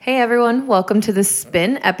Hey everyone, welcome to The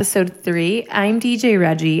Spin, episode 3. I'm DJ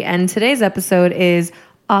Reggie, and today's episode is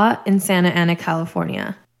in Santa Ana,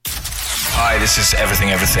 California. Hi, this is Everything.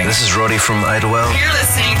 This is Roddy from Idlewild. You're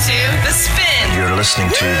listening to The Spin. You're listening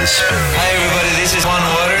to The Spin. Hi everybody, this is Juan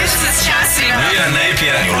Waters. This is Chastity. Leah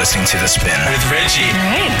Napier. And you're listening to The Spin with Reggie. All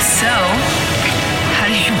right, so how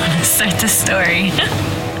do you want to start the story?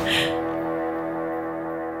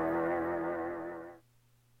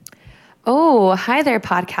 Oh, hi there,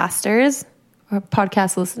 podcasters or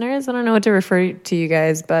podcast listeners. I don't know what to refer to you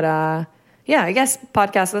guys, but yeah, I guess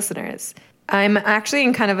podcast listeners. I'm actually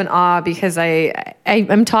in kind of an awe because I'm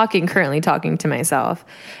currently talking to myself,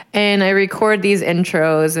 and I record these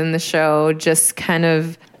intros in the show just kind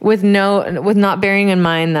of with not bearing in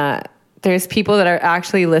mind that there's people that are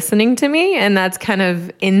actually listening to me, and that's kind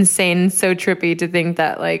of insane, so trippy to think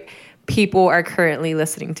that like people are currently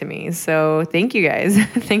listening to me. So thank you guys.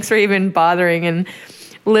 Thanks for even bothering and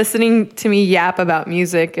listening to me yap about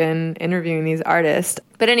music and interviewing these artists.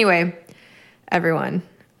 But anyway, everyone,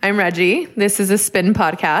 I'm Reggie. This is a Spin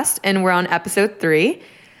podcast, and we're on episode 3.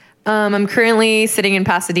 I'm currently sitting in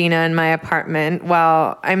Pasadena in my apartment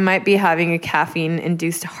while I might be having a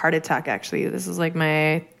caffeine-induced heart attack, actually. This is like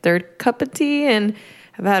my 3rd cup of tea, and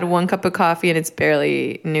I've had 1 cup of coffee, and it's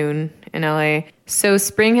barely noon in LA. So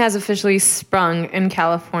spring has officially sprung in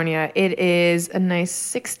California. It is a nice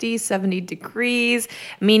 60, 70 degrees,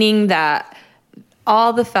 meaning that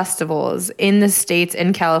all the festivals in the States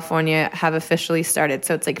in California have officially started.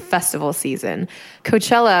 So it's like festival season.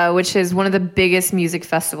 Coachella, which is one of the biggest music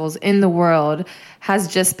festivals in the world, has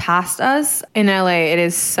just passed us. In LA, it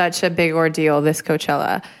is such a big ordeal, this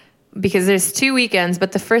Coachella, because there's 2 weekends,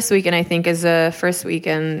 but the first weekend, I think, is the first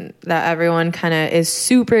weekend that everyone kind of is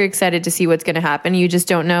super excited to see what's going to happen. You just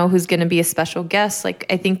don't know who's going to be a special guest. Like,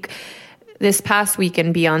 I think this past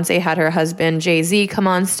weekend, Beyonce had her husband, Jay-Z, come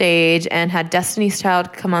on stage and had Destiny's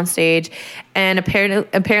Child come on stage. And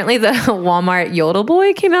apparently the Walmart Yodel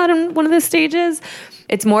Boy came out on one of the stages.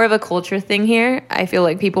 It's more of a culture thing here. I feel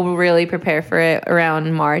like people really prepare for it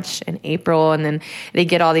around March and April, and then they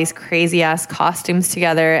get all these crazy-ass costumes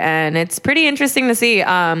together, and it's pretty interesting to see.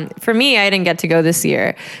 For me, I didn't get to go this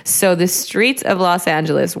year, so the streets of Los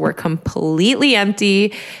Angeles were completely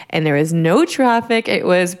empty, and there was no traffic. It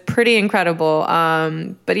was pretty incredible.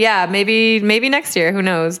 But yeah, maybe next year, who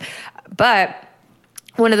knows? But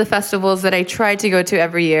one of the festivals that I try to go to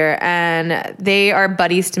every year, and they are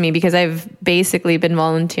buddies to me because I've basically been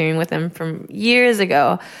volunteering with them from years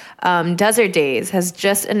ago. Desert Days has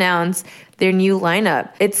just announced their new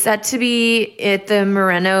lineup. It's set to be at the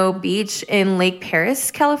Moreno Beach in Lake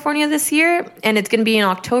Perris, California this year, and it's going to be in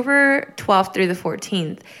October 12th through the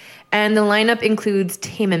 14th. And the lineup includes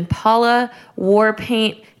Tame Impala,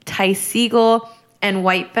 Warpaint, Ty Segall, and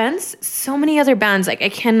White Fence, so many other bands. Like, I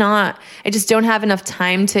just don't have enough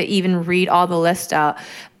time to even read all the list out.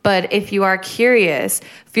 But if you are curious,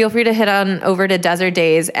 feel free to head on over to Desert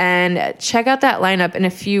Days and check out that lineup. And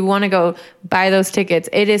if you want to go buy those tickets,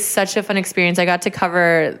 it is such a fun experience. I got to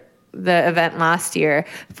cover the event last year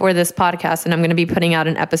for this podcast, and I'm going to be putting out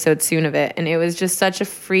an episode soon of it. And it was just such a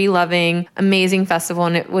free-loving, amazing festival,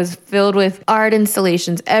 and it was filled with art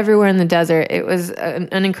installations everywhere in the desert. It was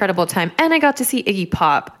an incredible time, and I got to see Iggy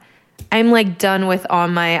Pop. I'm like done with all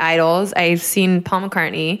my idols. I've seen Paul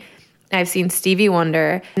McCartney, I've seen Stevie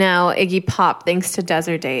Wonder, now Iggy Pop, thanks to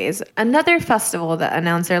Desert Days. Another festival that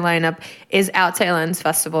announced their lineup is Outside Lands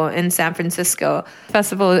Festival in San Francisco. The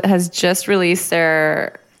festival has just released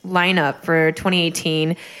their lineup for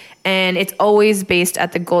 2018, and it's always based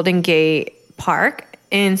at the Golden Gate Park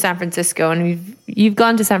in San Francisco. And if you've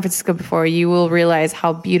gone to San Francisco before, you will realize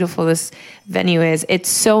how beautiful this venue is. It's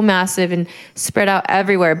so massive and spread out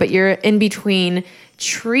everywhere, but you're in between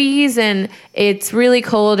trees, and it's really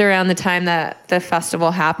cold around the time that the festival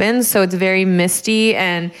happens, so it's very misty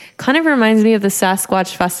and kind of reminds me of the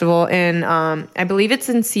Sasquatch Festival in I believe it's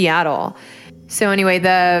in Seattle. So anyway,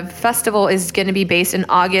 the festival is going to be based in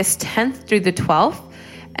August 10th through the 12th,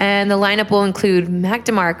 and the lineup will include Mac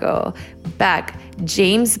DeMarco, Beck,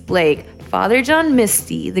 James Blake, Father John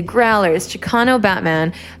Misty, The Growlers, Chicano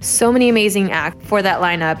Batman, so many amazing acts for that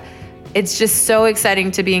lineup. It's just so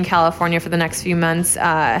exciting to be in California for the next few months,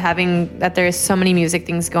 having that there's so many music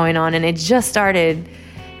things going on, and it just started.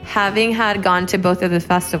 Having had gone to both of the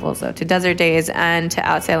festivals, though, to Desert Days and to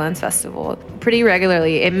Outside Lands Festival pretty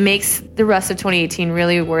regularly, it makes the rest of 2018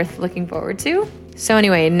 really worth looking forward to. So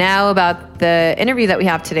anyway, now about the interview that we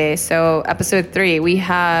have today. So episode 3, we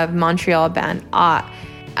have Montreal band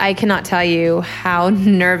I cannot tell you how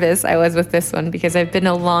nervous I was with this one because I've been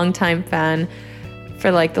a longtime fan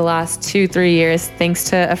for like the last 2-3 years, thanks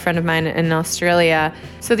to a friend of mine in Australia.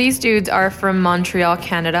 So these dudes are from Montreal,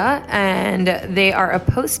 Canada, and they are a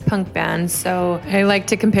post-punk band. So I like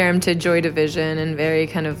to compare them to Joy Division and very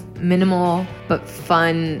kind of minimal but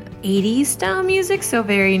fun 80s style music, so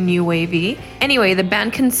very new wavy. Anyway, the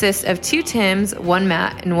band consists of 2 Tims, 1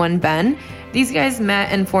 Matt, and 1 Ben. These guys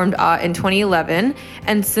met and formed in 2011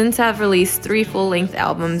 and since have released 3 full-length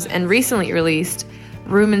albums and recently released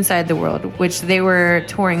Room Inside the World, which they were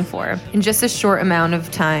touring for. In just a short amount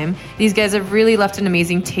of time, these guys have really left an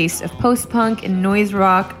amazing taste of post-punk and noise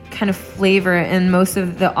rock kind of flavor in most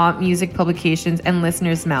of the music publications and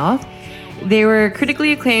listeners' mouth. They were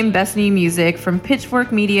critically acclaimed Best New Music from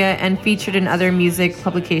Pitchfork Media and featured in other music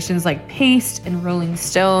publications like Paste and Rolling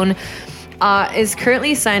Stone. Is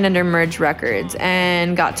currently signed under Merge Records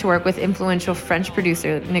and got to work with influential French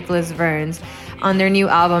producer Nicolas Vern on their new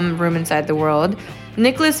album, Room Inside the World.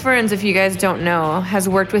 Nicolas Vern, if you guys don't know, has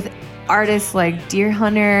worked with artists like Deer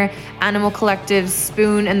Hunter, Animal Collective,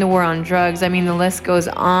 Spoon, and The War on Drugs. I mean, the list goes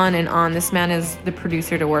on and on. This man is the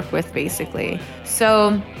producer to work with, basically.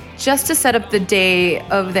 So just to set up the day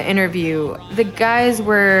of the interview, the guys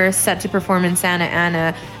were set to perform in Santa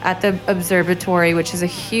Ana at the Observatory, which is a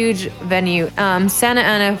huge venue. Santa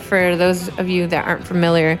Ana, for those of you that aren't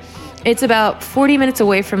familiar, it's about 40 minutes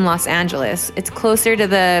away from Los Angeles. It's closer to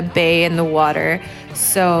the bay and the water.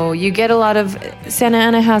 So you get a lot of... Santa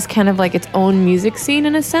Ana has kind of like its own music scene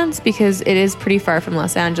in a sense because it is pretty far from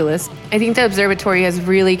Los Angeles. I think the Observatory has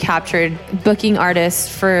really captured booking artists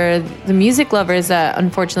for the music lovers that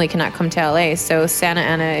unfortunately cannot come to LA. So Santa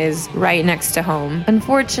Ana is right next to home.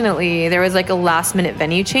 Unfortunately, there was like a last minute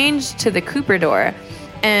venue change to the Cooper Door.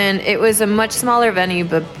 And it was a much smaller venue,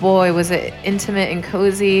 but boy, was it intimate and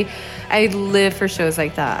cozy. I live for shows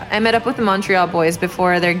like that. I met up with the Montreal boys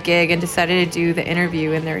before their gig and decided to do the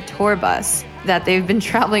interview in their tour bus that they've been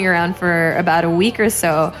traveling around for about a week or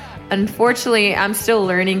so. Unfortunately, I'm still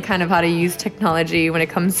learning kind of how to use technology when it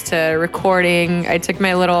comes to recording. I took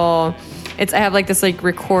my little... I have like this like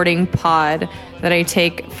recording pod that I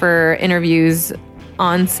take for interviews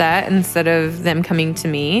on set instead of them coming to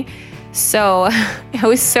me. So I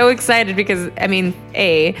was so excited because, I mean,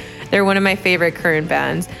 A, they're one of my favorite current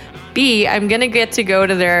bands. B, I'm going to get to go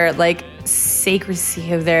to their, like,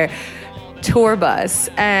 secrecy of their tour bus.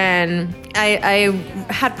 And I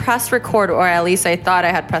had press record, or at least I thought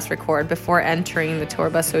I had press record before entering the tour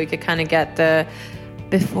bus so we could kind of get the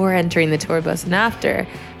before entering the tour bus and after.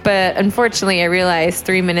 But unfortunately, I realized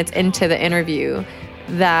 3 minutes into the interview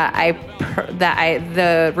that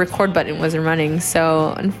the record button wasn't running.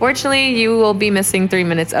 So unfortunately, you will be missing 3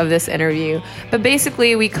 minutes of this interview. But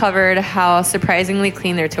basically, we covered how surprisingly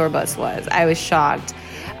clean their tour bus was. I was shocked.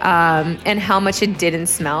 And how much it didn't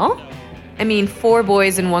smell. I mean, 4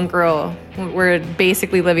 boys and 1 girl were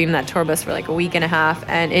basically living in that tour bus for like a week and a half,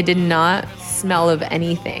 and it did not smell of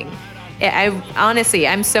anything. Honestly,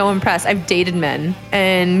 I'm so impressed. I've dated men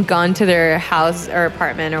and gone to their house or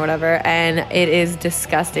apartment or whatever, and it is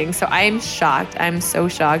disgusting. So I'm shocked. I'm so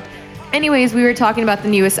shocked. Anyways, we were talking about the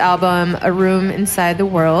newest album, A Room Inside the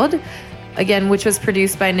World, again, which was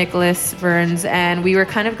produced by Nicolas Vern, and we were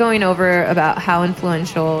kind of going over about how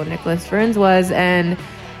influential Nicolas Vern was and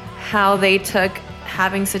how they took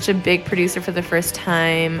having such a big producer for the first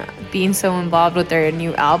time, being so involved with their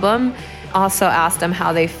new album. Also asked them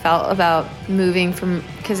how they felt about moving from,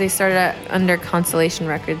 because they started under Constellation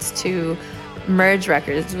Records, to Merge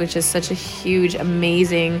Records, which is such a huge,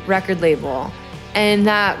 amazing record label. And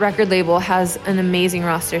that record label has an amazing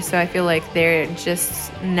roster, so I feel like they're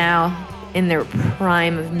just now in their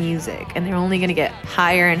prime of music, and they're only going to get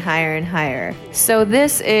higher and higher and higher. So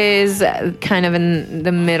this is kind of in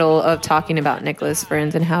the middle of talking about Nicolas Vern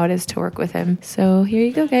and how it is to work with him. So here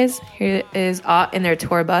you go, guys. Here is Ott in their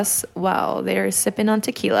tour bus while they're sipping on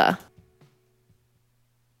tequila.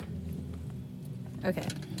 Okay.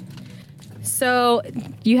 So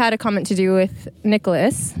you had a comment to do with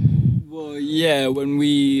Nicolas. Well, yeah, when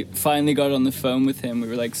we finally got on the phone with him, we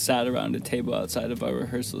were like sat around a table outside of our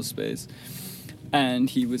rehearsal space. And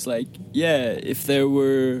he was like, yeah, if there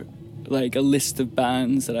were like a list of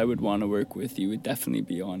bands that I would want to work with, you would definitely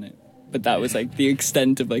be on it. But that was like the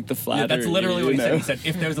extent of like the flattery. Yeah, that's literally what he said. He said,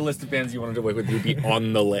 if there was a list of bands you wanted to work with, you would be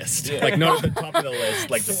on the list. Yeah. Like, not at the top of the list,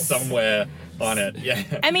 like just somewhere on it. Yeah.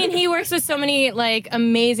 I mean, he works with so many like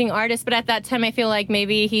amazing artists, but at that time I feel like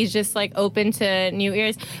maybe he's just like open to new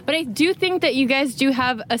ears. But I do think that you guys do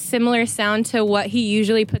have a similar sound to what he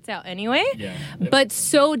usually puts out anyway. Yeah. But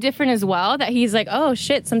so different as well that he's like, oh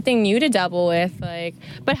shit, something new to dabble with. Like,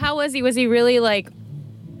 but how was he? Was he really like,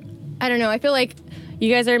 I don't know, I feel like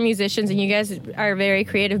you guys are musicians and you guys are very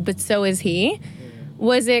creative, but so is he.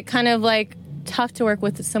 was it kind of like tough to work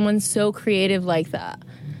with someone so creative like that?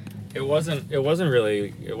 It wasn't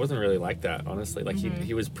really like that, honestly. Like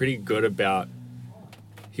he was pretty good about.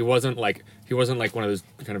 He wasn't like one of those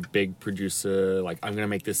kind of big producer, like, I'm gonna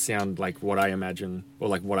make this sound like what I imagine or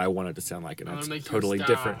like what I want it to sound like, and it's totally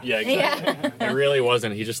different. Yeah, exactly. It really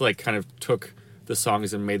wasn't. He just like kind of took the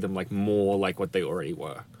songs and made them like more like what they already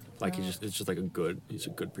were. Like he's just like he's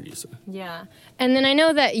a good producer. Yeah. And then I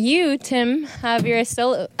know that you, Tim, have your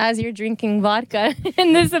solo as you're drinking vodka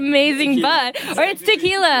in this amazing bud. Or it's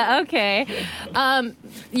tequila, okay.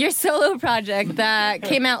 Your solo project that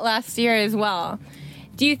came out last year as well.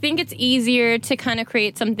 Do you think it's easier to kind of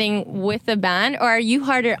create something with a band, or are you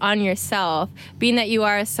harder on yourself, being that you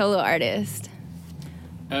are a solo artist?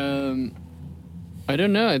 I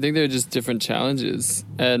don't know. I think they're just different challenges,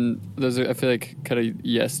 and those are, I feel like, kind of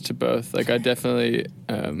yes to both. Like I definitely,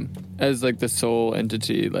 as like the sole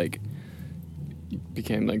entity, like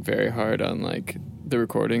became like very hard on like the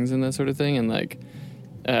recordings and that sort of thing, and like,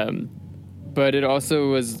 but it also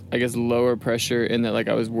was, I guess, lower pressure in that like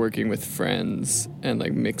I was working with friends and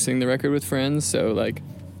like mixing the record with friends, so like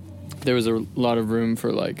there was a lot of room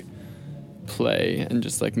for like play and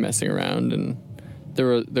just like messing around, and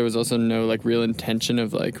there was also no like real intention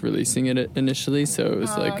of like releasing it initially, so it was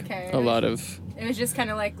a lot of. It was just kind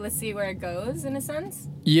of like, let's see where it goes, in a sense.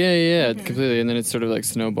 Yeah, completely. And then it sort of like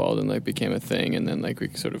snowballed and like became a thing, and then like we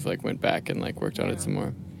sort of like went back and like worked on it some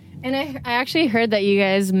more. And I actually heard that you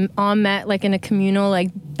guys all met like in a communal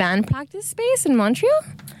like band practice space in Montreal.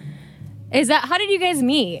 How did you guys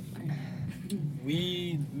meet?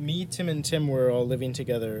 Me, Tim, and Tim were all living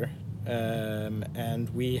together, and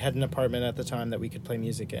we had an apartment at the time that we could play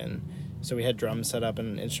music in. So we had drums set up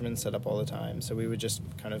and instruments set up all the time. So we would just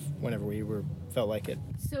kind of, whenever we felt like it.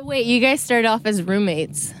 So wait, you guys started off as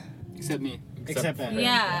roommates? Except me. Except Ben.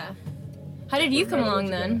 Yeah. How did you come along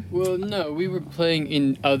then? Well, no, we were playing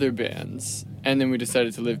in other bands, and then we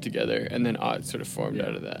decided to live together, and then Odd sort of formed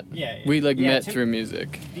out of that. Yeah. We met through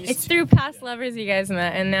music. It's through past lovers you guys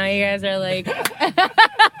met, and now you guys are like...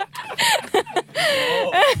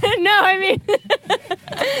 No, I mean...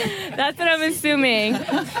 That's what I'm assuming.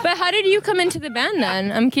 But how did you come into the band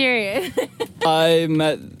then? I'm curious. I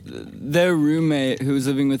met their roommate who was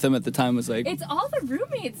living with them at the time was like... It's all the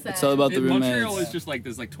roommates then. It's all about the roommates. Montreal is just like,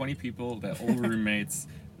 there's like 20 people that all roommates,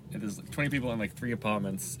 and there's like 20 people in like 3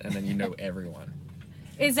 apartments, and then you know everyone.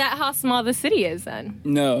 Is that how small the city is then?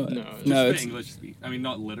 No, It's English speak. I mean,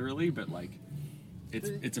 not literally, but like,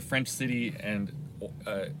 it's a French city, and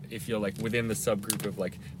if you're like within the subgroup of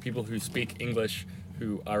like people who speak English,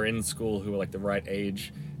 who are in school, who are like the right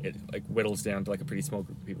age, it like whittles down to like a pretty small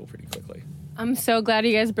group of people pretty quickly. I'm so glad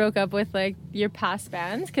you guys broke up with like your past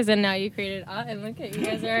bands, because then now you created and look at you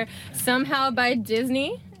guys are somehow by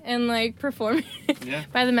Disney and like performing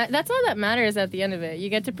by the that's all that matters at the end of it. You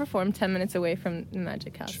get to perform 10 minutes away from the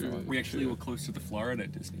Magic Castle. True. We actually were close to the Florida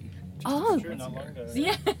Disney. Oh, Not long ago.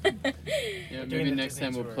 yeah. Yeah, maybe next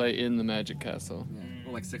time we'll play in the Magic Castle.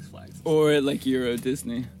 Or like Six Flags. Or at like Euro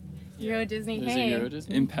Disney. Euro Disney. There's Hey. a Euro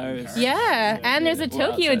Disney? In Paris. Yeah, and there's a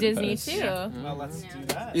Tokyo outside of Disney Paris. too. Well, let's do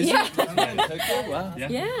that. Is Yeah. it Tokyo? Wow.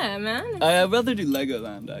 Yeah, man. I'd rather do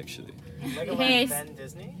Legoland, actually. Hey, Ben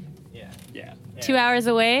Disney? Yeah. 2 hours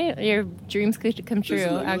away, your dreams could come true.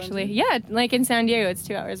 Legoland Actually, here? yeah, like in San Diego, it's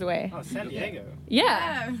 2 hours away. Oh, San Diego.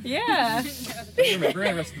 Yeah, yeah. Remember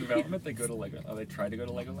in Arrested Development, they go to Legoland. Oh, they try to go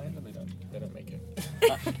to Legoland, and they don't make it.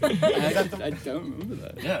 I don't remember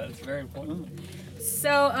that. Yeah, it's very important.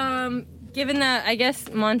 So, given that, I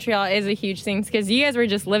guess Montreal is a huge thing, because you guys were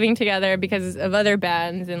just living together because of other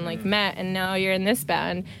bands and like met, and now you're in this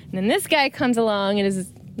band, and then this guy comes along and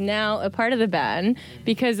is now a part of the band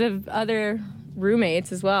because of other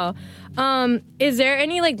roommates as well. Is there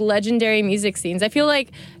any like legendary music scenes? I feel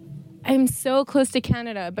like I'm so close to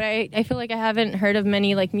Canada, but I feel like I haven't heard of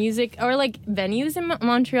many like music or like venues in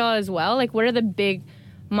Montreal as well. Like, what are the big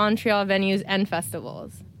Montreal venues and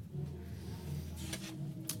festivals?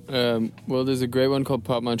 Well, there's a great one called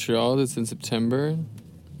Pop Montreal that's in September.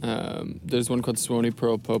 There's one called Suoni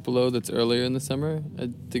Pearl Popolo that's earlier in the summer. I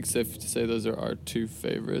think it's safe to say those are our 2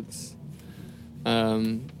 favorites.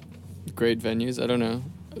 Great venues. I don't know.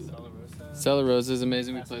 Sala Rosa is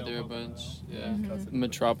amazing. We played there a bunch. Yeah.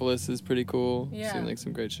 Metropolis is pretty cool. Yeah. Seen like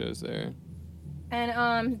some great shows there.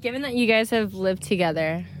 And given that you guys have lived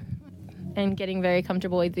together and getting very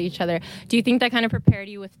comfortable with each other, do you think that kind of prepared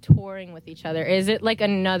you with touring with each other? Is it like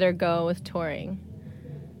another go with touring?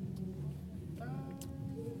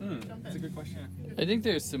 That's a good question. I think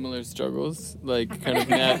there's similar struggles, like kind of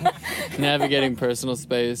navigating personal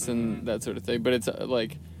space and that sort of thing. But it's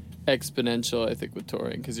like exponential, I think, with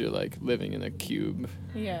touring because you're like living in a cube.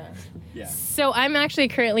 Yeah. Yeah. So I'm actually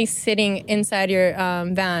currently sitting inside your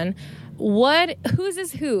van. Whose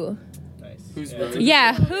is who? Who's road?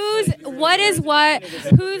 Yeah, what is what?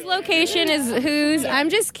 Whose location is whose? I'm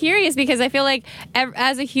just curious because I feel like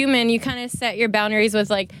as a human, you kind of set your boundaries with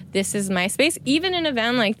like, this is my space, even in a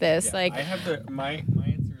van like this. Yeah, like, I have my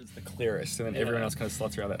answer is the clearest, and then everyone else kind of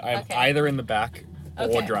slots around that. I'm Okay. either in the back or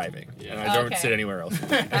Okay. driving, and I don't Okay. sit anywhere else.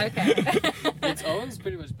 okay, It's always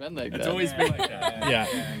pretty much been like that. It's always been like that.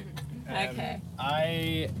 Yeah. okay.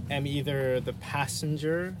 I am either the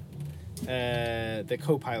passenger, the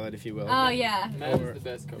co-pilot, if you will. Oh yeah, Matt is the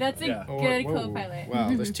best co-pilot. that's a Yeah. good whoa. co-pilot. Wow,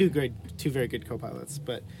 there's two very good co-pilots,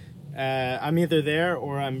 but I'm either there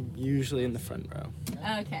or I'm usually in the front row.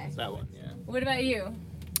 Okay. That one, yeah. What about you?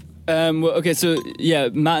 Well, okay, so yeah,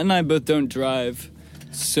 Matt and I both don't drive.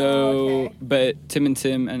 So, Okay. but Tim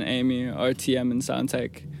and Amy, our TM and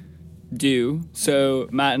Soundtech, do. So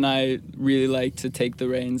Matt and I really like to take the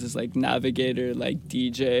reins as like navigator, like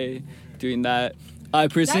DJ, doing that. I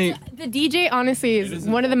personally, The DJ honestly is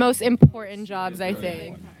one of the most important jobs, I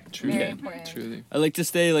think. Truly, Very important. truly. I like to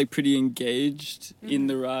stay like pretty engaged in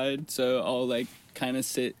the ride. So I'll like kind of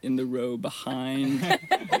sit in the row behind.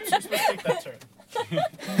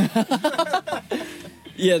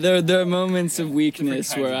 Yeah, there are moments of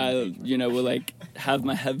weakness where I, will like have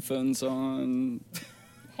my headphones on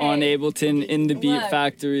Ableton in the Beat look.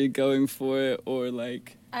 Factory going for it, or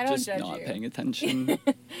like I don't just judge not you. paying attention.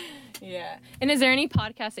 Yeah. And is there any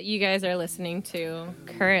podcast that you guys are listening to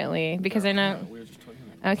currently? Because I know.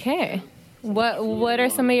 Okay. What are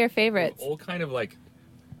some of your favorites? All kind of like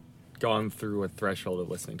gone through a threshold of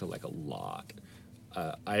listening to like a lot.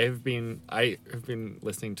 I have been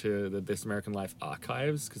listening to the This American Life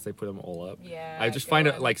archives because they put them all up. Yeah, I just good find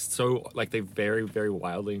it one. like so like they vary very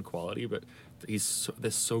wildly in quality, but they're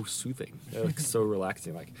so soothing. They're like so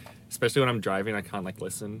relaxing. Like especially when I'm driving, I can't like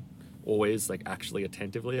listen always like actually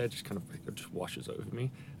attentively. I just kind of it just washes over me.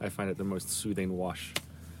 I find it the most soothing wash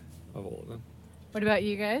of all of them. What about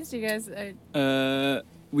you guys? Do you guys?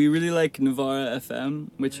 We really like Novara FM,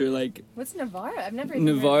 which are like What's Navarra? I've never. even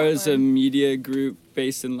heard Novara that is a one. media group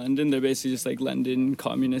based in London. They're basically just like London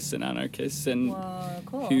communists and anarchists, and Whoa,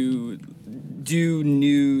 cool. who do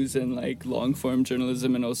news and like long form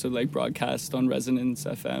journalism, and also like broadcast on Resonance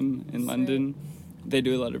FM in London. They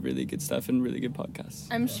do a lot of really good stuff and really good podcasts.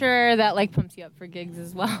 I'm sure that like pumps you up for gigs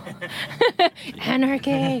as well.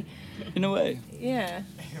 Anarchy. In a way. Yeah.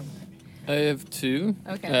 I have two.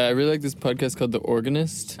 Okay. I really like this podcast called The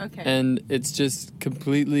Organist. Okay. And it's just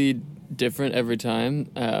completely different every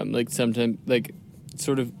time. Like sometimes, like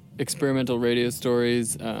sort of experimental radio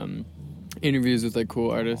stories, interviews with like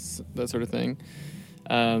cool artists, that sort of thing.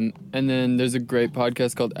 And then there's a great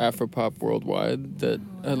podcast called Afropop Worldwide that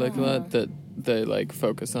I like a lot. That they like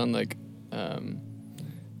focus on like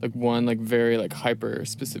one like very like hyper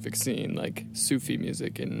specific scene, like Sufi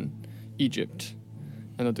music in Egypt.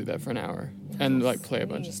 And they'll do that for an hour and like play a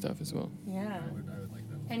bunch of stuff as well. Yeah.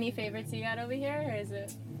 Any favorites you got over here, or is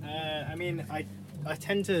it? I mean, I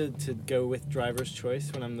tend to go with driver's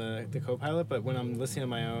choice when I'm the co-pilot, but when I'm listening on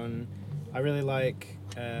my own, I really like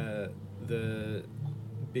the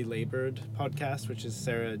Belabored podcast, which is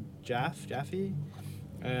Sarah Jaffe,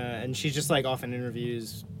 and she just like often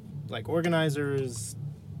interviews like organizers,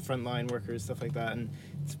 frontline workers, stuff like that, and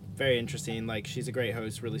it's very interesting. Like she's a great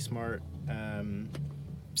host, really smart,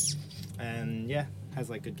 and yeah, has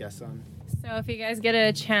like good guests on. So if you guys get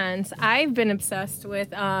a chance, I've been obsessed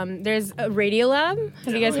with. There's a Radio Lab.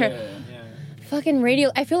 Have you guys heard? Yeah. Fucking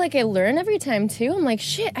radio. I feel like I learn every time too. I'm like,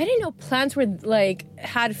 shit. I didn't know plants were like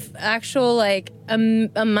had actual like a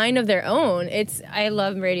mind of their own. I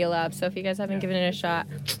love Radio Lab. So if you guys haven't given it a shot,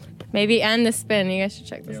 maybe and the spin, you guys should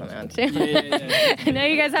check this one out too. I know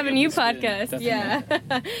you guys have a new podcast. Yeah.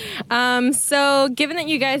 So given that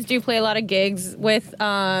you guys do play a lot of gigs with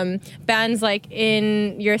bands like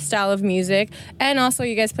in your style of music, and also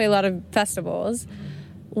you guys play a lot of festivals,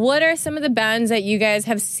 what are some of the bands that you guys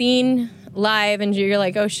have seen live and you're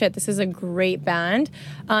like, oh shit, this is a great band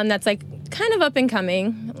that's like kind of up and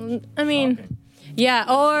coming? I mean, yeah,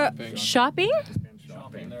 or shopping?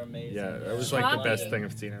 They're amazing. Yeah, it was like the best thing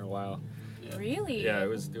I've seen in a while. Really? Yeah, it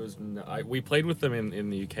was. We played with them in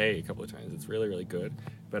the UK a couple of times. It's really, really good.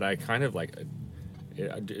 But I kind of like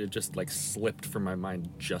it just like slipped from my mind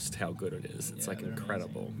just how good it is. It's like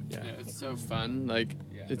incredible. Yeah. It's so fun. Like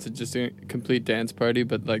it's just a complete dance party,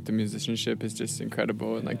 but like the musicianship is just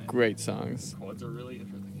incredible and like great songs. Chords are really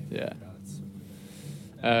interesting. Yeah.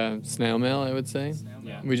 Snail Mail, I would say.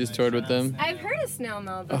 We just toured with them. I've heard of Snail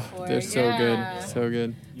Mail before. They're so good, so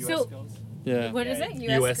good. So, Yeah. What is it?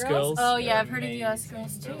 US Girls? Oh yeah, I've heard of US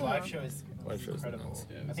Girls too. Their live show is Live shows are incredible.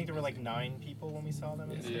 nuts. I think there were like 9 people when we saw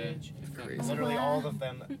them on stage. Crazy. Literally all of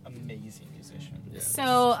them amazing musicians.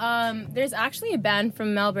 So there's actually a band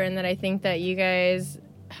from Melbourne that I think that you guys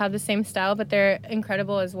have the same style, but they're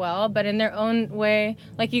incredible as well. But in their own way,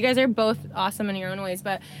 like you guys are both awesome in your own ways.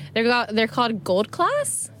 But they're called Gold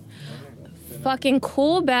Class. Fucking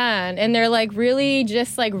cool band, and they're like really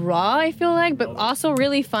just like raw, I feel like, but also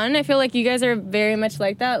really fun. I feel like you guys are very much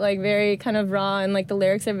like that, like very kind of raw, and like the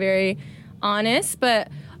lyrics are very honest, but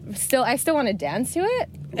I still want to dance to it.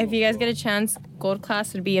 If you guys get a chance, Gold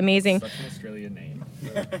Class would be amazing. Such an Australian name.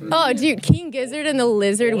 Oh, dude, King Gizzard and the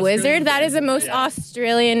Lizard Wizard. That is the most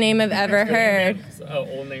Australian name I've ever heard.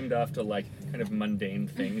 All named after like kind of mundane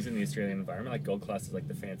things in the Australian environment. Like Gold Class is like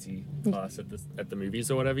the fancy class at the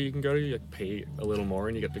movies or whatever you can go to. You like pay a little more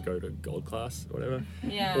and you get to go to Gold Class or whatever.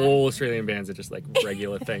 Yeah. All Australian bands are just like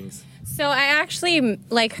regular things. So I actually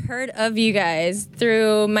like heard of you guys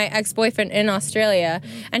through my ex-boyfriend in Australia,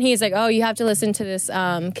 and he's like, "Oh, you have to listen to this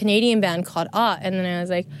Canadian band called Ott." And then I was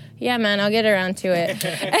like, "Yeah, man, I'll get around to it."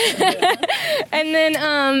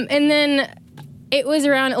 and then it was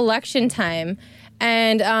around election time.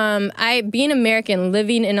 And I, being American,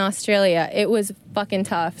 living in Australia, it was fucking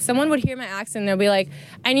tough. Someone would hear my accent, they'll be like,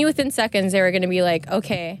 I knew within seconds they were going to be like,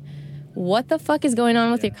 okay, what the fuck is going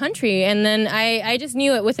on with your country? And then I just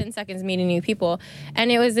knew it within seconds meeting new people.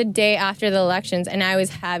 And it was the day after the elections, and I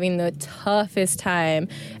was having the toughest time.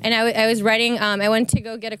 And I was writing, I went to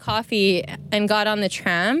go get a coffee and got on the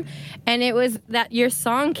tram, and it was that your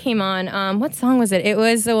song came on. What song was it? It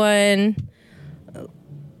was the one...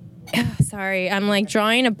 Sorry, I'm like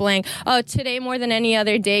drawing a blank. Oh, Today More Than Any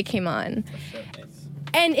Other Day came on.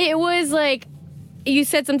 And it was like, you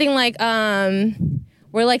said something like,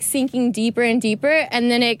 we're like sinking deeper and deeper. And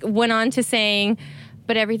then it went on to saying,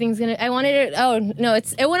 but everything's gonna, I wanted it, oh, no,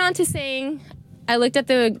 it went on to saying, I looked at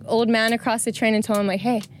the old man across the train and told him like,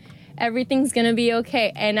 hey, everything's gonna be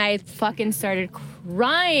okay. And I fucking started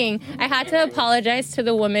crying. I had to apologize to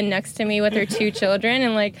the woman next to me with her 2 children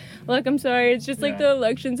and like, look, I'm sorry, it's just like the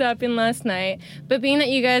elections happened last night. But being that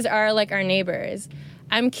you guys are like our neighbors,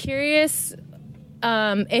 I'm curious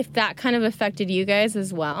if that kind of affected you guys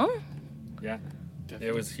as well. Yeah,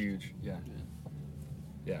 it was huge. Yeah,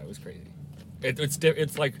 it was crazy.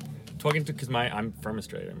 It's like talking to, because I'm from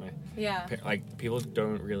Australia. Like people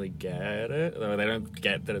don't really get it. They don't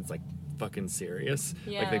get that it's like fucking serious.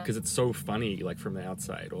 Yeah. Like because it's so funny like from the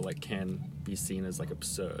outside, or like can be seen as like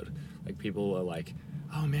absurd. Like people are like,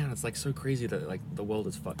 oh man, it's like so crazy that like the world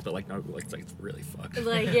is fucked, but like no, like it's really fucked.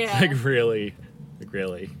 Like yeah. like really.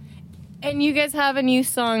 And you guys have a new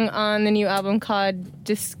song on the new album called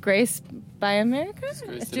Disgrace by America?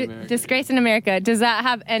 Disgrace in America. Does that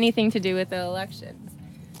have anything to do with the elections?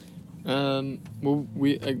 Well,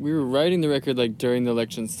 we were writing the record like during the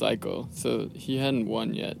election cycle, so he hadn't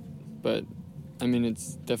won yet. But I mean,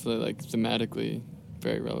 it's definitely like thematically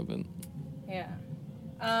very relevant. Yeah.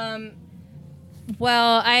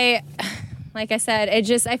 Well, like I said,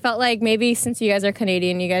 I felt like maybe since you guys are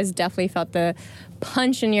Canadian, you guys definitely felt the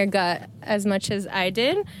punch in your gut as much as I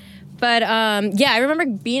did. But yeah, I remember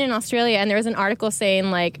being in Australia and there was an article saying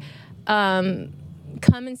like, come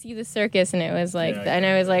and see the circus, and it was like, and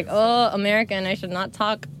I was like, oh, American, I should not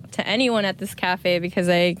talk to anyone at this cafe because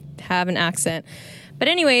I have an accent. But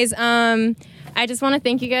anyways, I just want to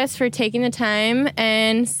thank you guys for taking the time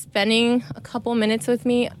and spending a couple minutes with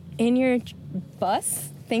me in your bus.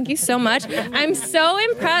 Thank you so much. I'm so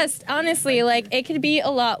impressed, honestly. Like, it could be a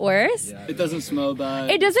lot worse. Yeah. It doesn't smell bad.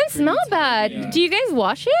 It doesn't smell bad. Yeah. Do you guys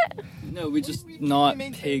wash it? No, we just not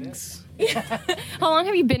pigs. How long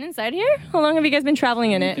have you been inside here? How long have you guys been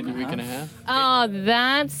traveling in it? A week and a half. Oh,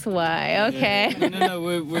 that's why. Okay. Yeah. No,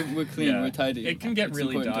 we're clean. Yeah. We're tidy. It can get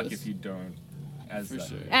really dark if you don't. As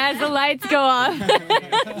the lights go off.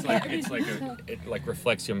 It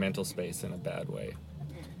reflects your mental space in a bad way.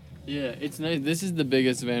 Yeah, it's nice. This is the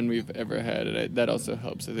biggest van we've ever had, and that also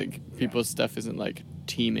helps. I think people's stuff isn't like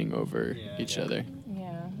teaming over each other.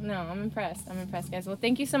 Yeah, no, I'm impressed, guys. Well,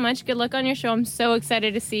 thank you so much. Good luck on your show. I'm so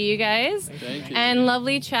excited to see you guys. Thank you. And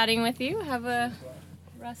lovely chatting with you. Have a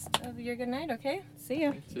rest of your good night, okay? See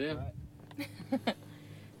ya. See ya.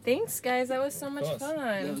 Thanks, guys. That was so much fun.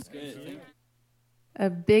 That was great. A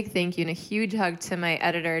big thank you and a huge hug to my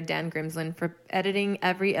editor, Dan Grimslin, for editing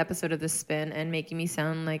every episode of The Spin and making me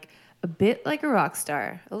sound like a bit like a rock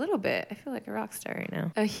star. A little bit. I feel like a rock star right now.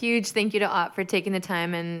 A huge thank you to Ott for taking the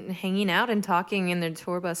time and hanging out and talking in their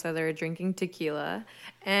tour bus while they were drinking tequila.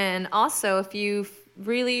 And also, if you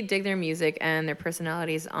really dig their music and their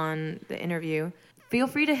personalities on the interview, Feel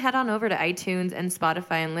free to head on over to iTunes and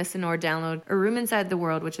Spotify and listen or download A Room Inside the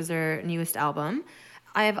World, which is their newest album.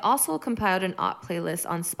 I have also compiled an op playlist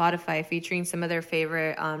on Spotify featuring some of their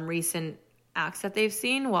favorite recent acts that they've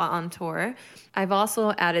seen while on tour. I've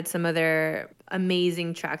also added some of their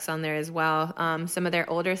amazing tracks on there as well, some of their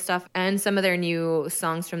older stuff and some of their new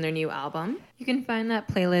songs from their new album. You can find that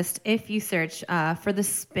playlist if you search for the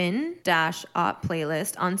Spin-Op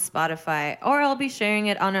playlist on Spotify, or I'll be sharing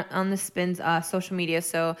it on the Spin's social media,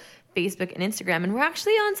 so Facebook and Instagram. And we're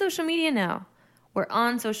actually on social media now. We're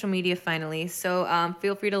on social media finally, so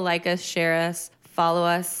feel free to like us, share us, follow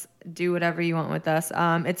us, do whatever you want with us.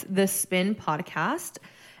 It's the Spin Podcast.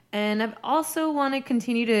 And I've also want to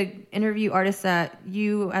continue to interview artists that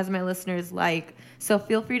you, as my listeners, like. So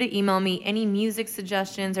feel free to email me any music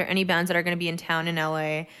suggestions or any bands that are going to be in town in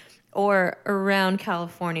LA or around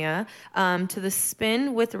California to the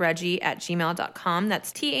spinwithreggie@gmail.com.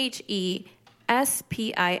 That's THESPIN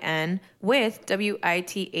with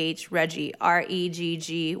WITH Reggie,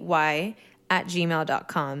 REGGY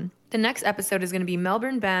 @gmail.com. The next episode is going to be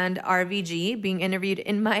Melbourne band RVG being interviewed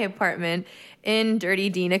in my apartment in Dirty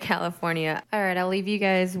Dina, California. All right, I'll leave you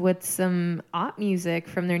guys with some op music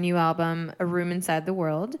from their new album, A Room Inside the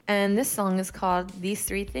World. And this song is called These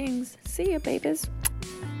Three Things. See ya, babies.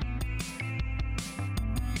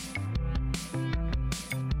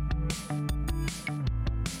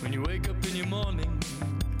 When you wake up in your morning,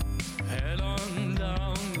 head on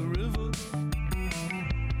down the river,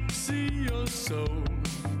 see your soul,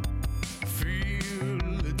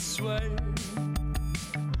 feel it sway,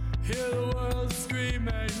 hear the world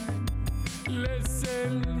screaming,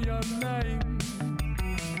 listen your name,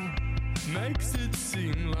 makes it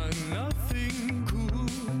seem like nothing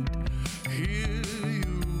could hear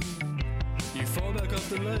you. You fall back off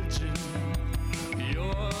the ledge in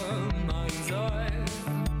your mind's eye.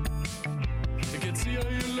 You can see how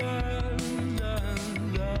you land,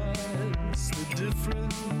 and that's the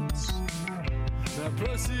difference. Now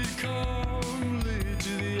proceed calmly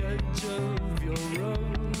to the edge of your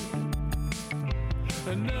road,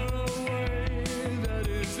 a narrow way that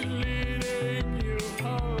is leading you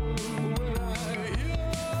home. Will I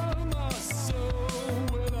hear my soul?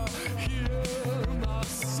 Will I hear my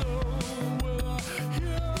soul? Will I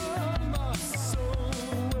hear my soul?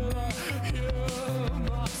 Will I hear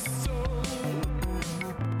my soul?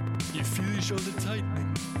 You feel your shoulder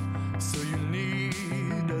tightening, so you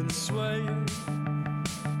need a sway.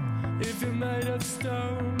 If you're made of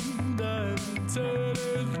stone, then turn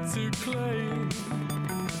it to clay.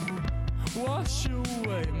 Wash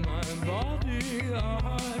away my body, I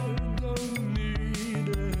don't need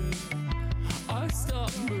it. I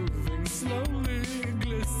start moving slowly,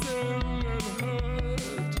 glisten and hurt.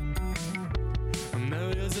 And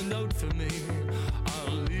there is a note for me